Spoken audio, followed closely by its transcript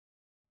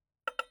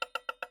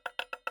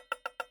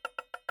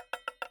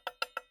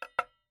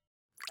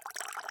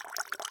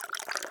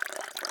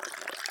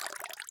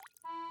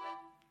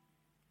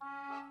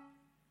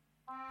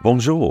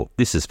Bonjour,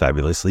 this is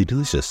Fabulously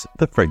Delicious,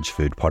 the French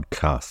food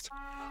podcast.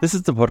 This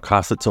is the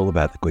podcast that's all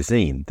about the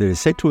cuisine that is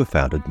said to have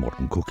founded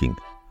modern cooking.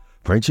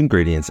 French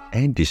ingredients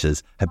and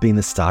dishes have been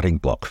the starting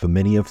block for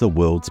many of the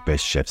world's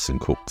best chefs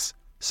and cooks.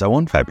 So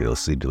on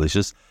Fabulously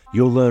Delicious,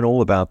 you'll learn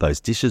all about those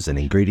dishes and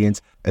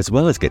ingredients, as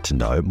well as get to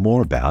know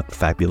more about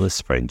fabulous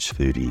French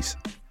foodies.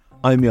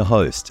 I'm your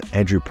host,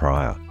 Andrew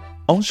Pryor.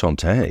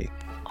 Enchanté.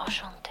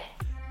 Enchanté.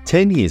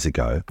 10 years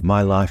ago,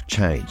 my life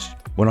changed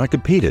when I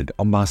competed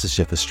on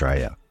MasterChef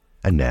Australia.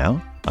 And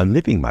now, I'm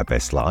living my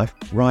best life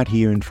right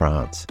here in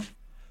France.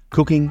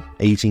 Cooking,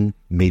 eating,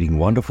 meeting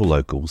wonderful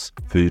locals,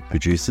 food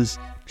producers,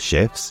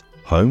 chefs,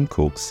 home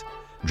cooks,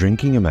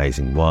 drinking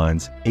amazing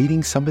wines,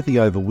 eating some of the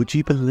over, would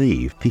you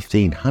believe,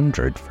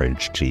 1,500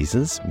 French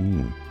cheeses?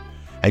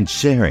 And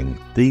sharing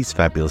these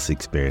fabulous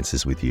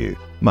experiences with you,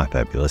 my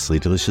fabulously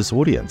delicious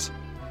audience.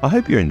 I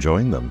hope you're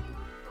enjoying them.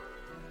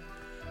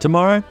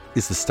 Tomorrow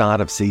is the start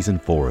of Season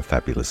 4 of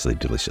Fabulously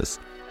Delicious,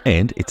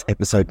 and it's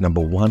episode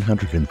number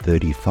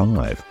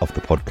 135 of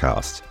the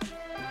podcast.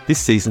 This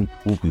season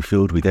will be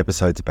filled with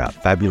episodes about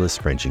fabulous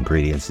French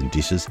ingredients and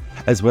dishes,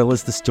 as well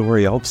as the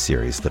Story of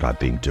series that I've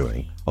been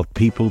doing, of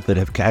people that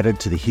have added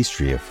to the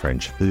history of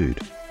French food.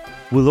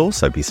 We'll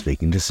also be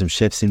speaking to some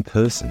chefs in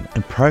person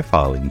and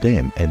profiling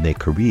them and their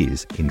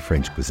careers in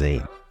French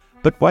cuisine.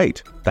 But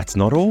wait, that's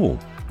not all.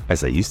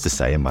 As they used to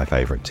say in my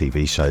favourite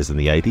TV shows in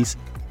the 80s,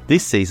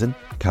 this season,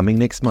 coming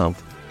next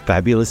month,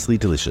 Fabulously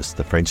Delicious,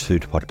 the French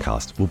food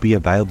podcast, will be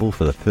available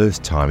for the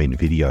first time in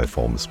video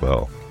form as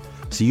well.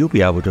 So you'll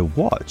be able to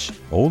watch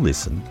or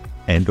listen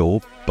and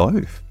or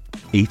both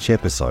each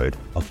episode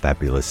of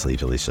Fabulously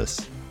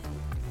Delicious.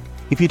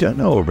 If you don't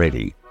know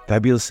already,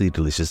 Fabulously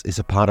Delicious is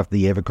a part of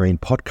the Evergreen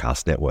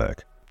Podcast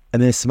Network.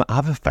 And there's some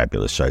other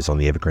fabulous shows on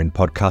the Evergreen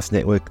Podcast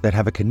Network that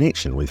have a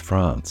connection with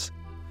France.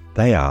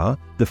 They are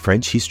the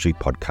French History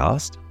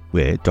Podcast,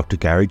 where Dr.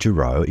 Gary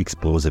Giroux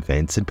explores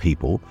events and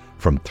people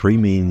from 3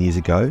 million years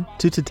ago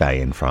to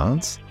today in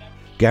France.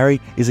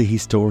 Gary is a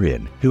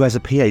historian who has a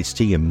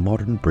PhD in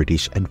modern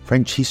British and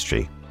French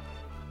history.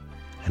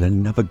 And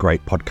another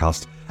great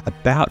podcast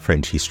about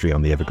French history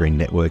on the Evergreen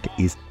Network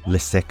is Le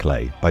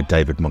Siècle by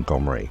David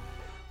Montgomery.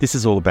 This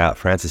is all about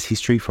France's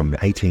history from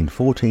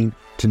 1814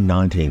 to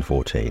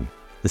 1914,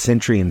 the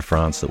century in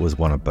France that was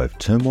one of both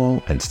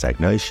turmoil and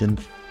stagnation,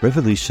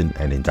 revolution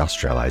and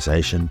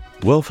industrialization,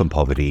 wealth and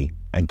poverty,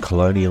 and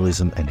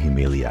colonialism and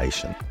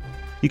humiliation.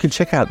 You can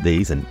check out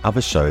these and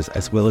other shows,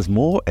 as well as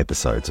more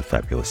episodes of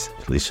Fabulous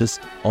Delicious,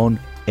 on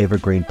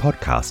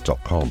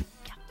evergreenpodcast.com.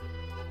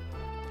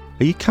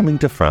 Are you coming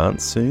to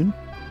France soon?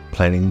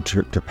 Planning a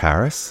trip to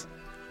Paris?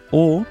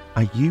 Or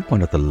are you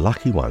one of the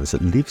lucky ones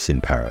that lives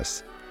in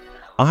Paris?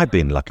 I've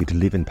been lucky to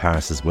live in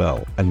Paris as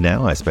well, and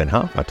now I spend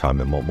half my time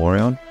in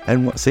Montmorillon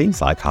and what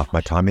seems like half my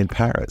time in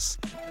Paris.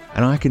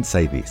 And I can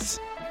say this,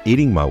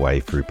 eating my way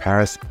through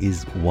Paris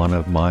is one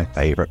of my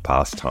favourite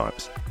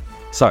pastimes.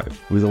 So,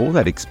 with all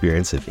that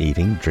experience of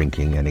eating,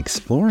 drinking and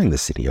exploring the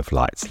city of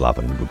lights, love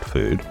and good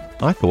food,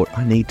 I thought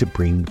I need to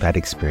bring that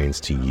experience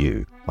to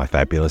you, my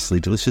fabulously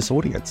delicious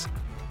audience.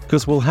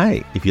 Because, well,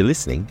 hey, if you're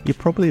listening, you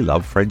probably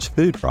love French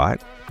food, right?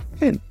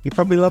 And you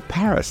probably love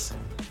Paris.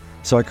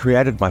 So I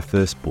created my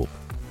first book,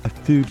 a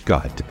food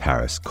guide to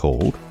Paris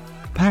called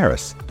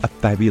Paris, a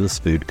fabulous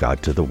food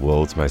guide to the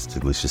world's most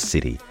delicious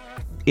city.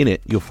 In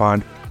it, you'll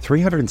find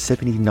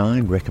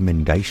 379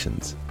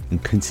 recommendations,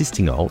 and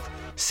consisting of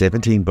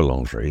 17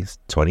 boulangeries,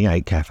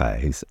 28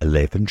 cafes,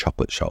 11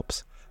 chocolate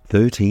shops,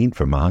 13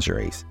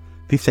 fromageries,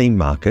 15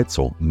 markets,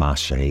 or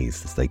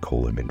marchés as they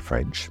call them in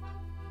French,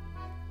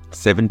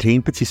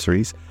 17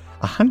 patisseries,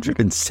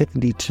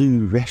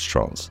 172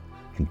 restaurants,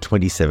 and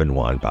 27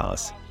 wine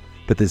bars.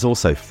 But there's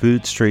also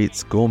food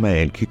streets,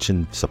 gourmet and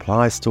kitchen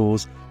supply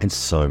stores, and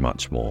so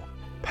much more.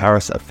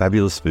 Paris, a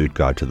fabulous food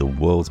guide to the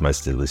world's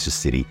most delicious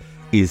city,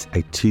 is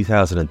a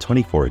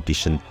 2024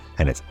 edition,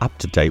 and it's up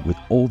to date with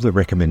all the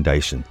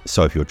recommendations.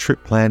 So if you're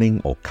trip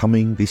planning or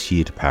coming this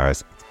year to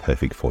Paris, it's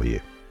perfect for you.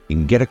 You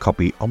can get a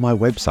copy on my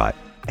website,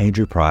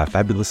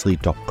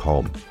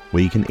 andrewpryorfabulously.com,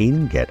 where you can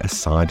even get a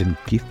signed and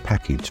gift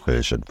package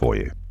version for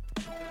you.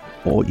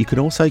 Or you can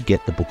also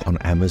get the book on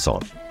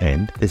Amazon,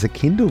 and there's a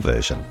Kindle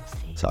version.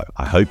 So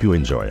I hope you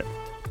enjoy it.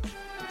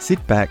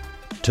 Sit back,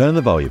 turn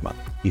the volume up.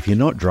 If you're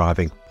not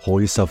driving,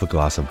 pour yourself a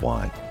glass of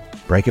wine,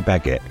 break a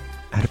baguette,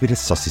 add a bit of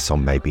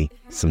saucisson maybe,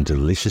 some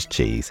delicious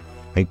cheese,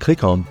 and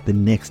click on the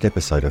next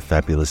episode of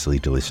Fabulously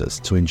Delicious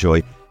to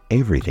enjoy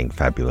everything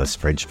fabulous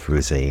French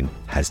cuisine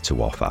has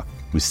to offer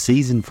with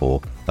Season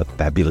 4 of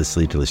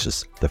Fabulously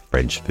Delicious, the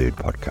French food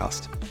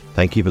podcast.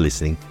 Thank you for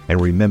listening, and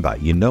remember,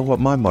 you know what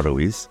my motto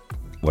is?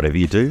 Whatever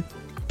you do,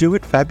 do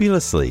it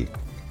fabulously.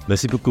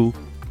 Merci beaucoup,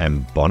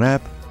 and bon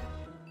app.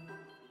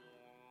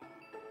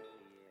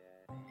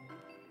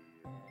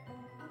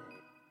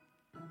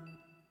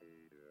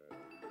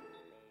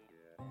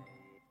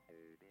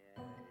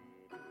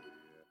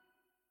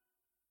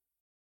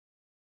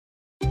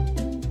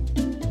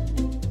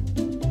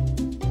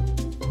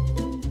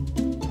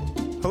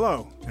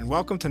 Hello, and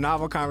welcome to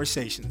Novel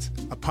Conversations,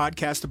 a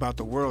podcast about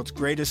the world's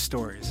greatest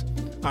stories.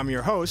 I'm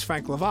your host,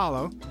 Frank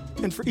Lavallo,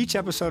 and for each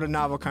episode of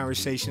Novel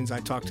Conversations,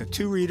 I talk to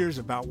two readers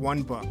about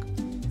one book.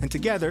 And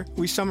together,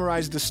 we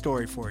summarize the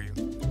story for you.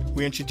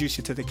 We introduce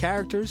you to the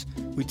characters,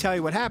 we tell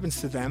you what happens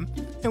to them,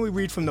 and we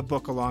read from the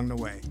book along the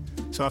way.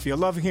 So if you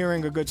love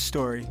hearing a good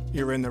story,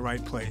 you're in the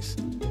right place.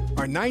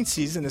 Our 9th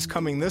season is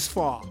coming this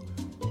fall.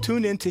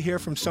 Tune in to hear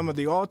from some of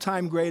the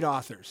all-time great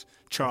authors,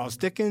 Charles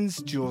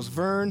Dickens, Jules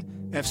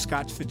Verne, F.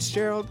 Scott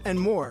Fitzgerald, and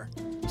more.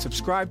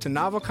 Subscribe to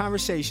Novel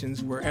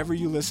Conversations wherever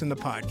you listen to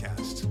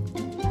podcasts.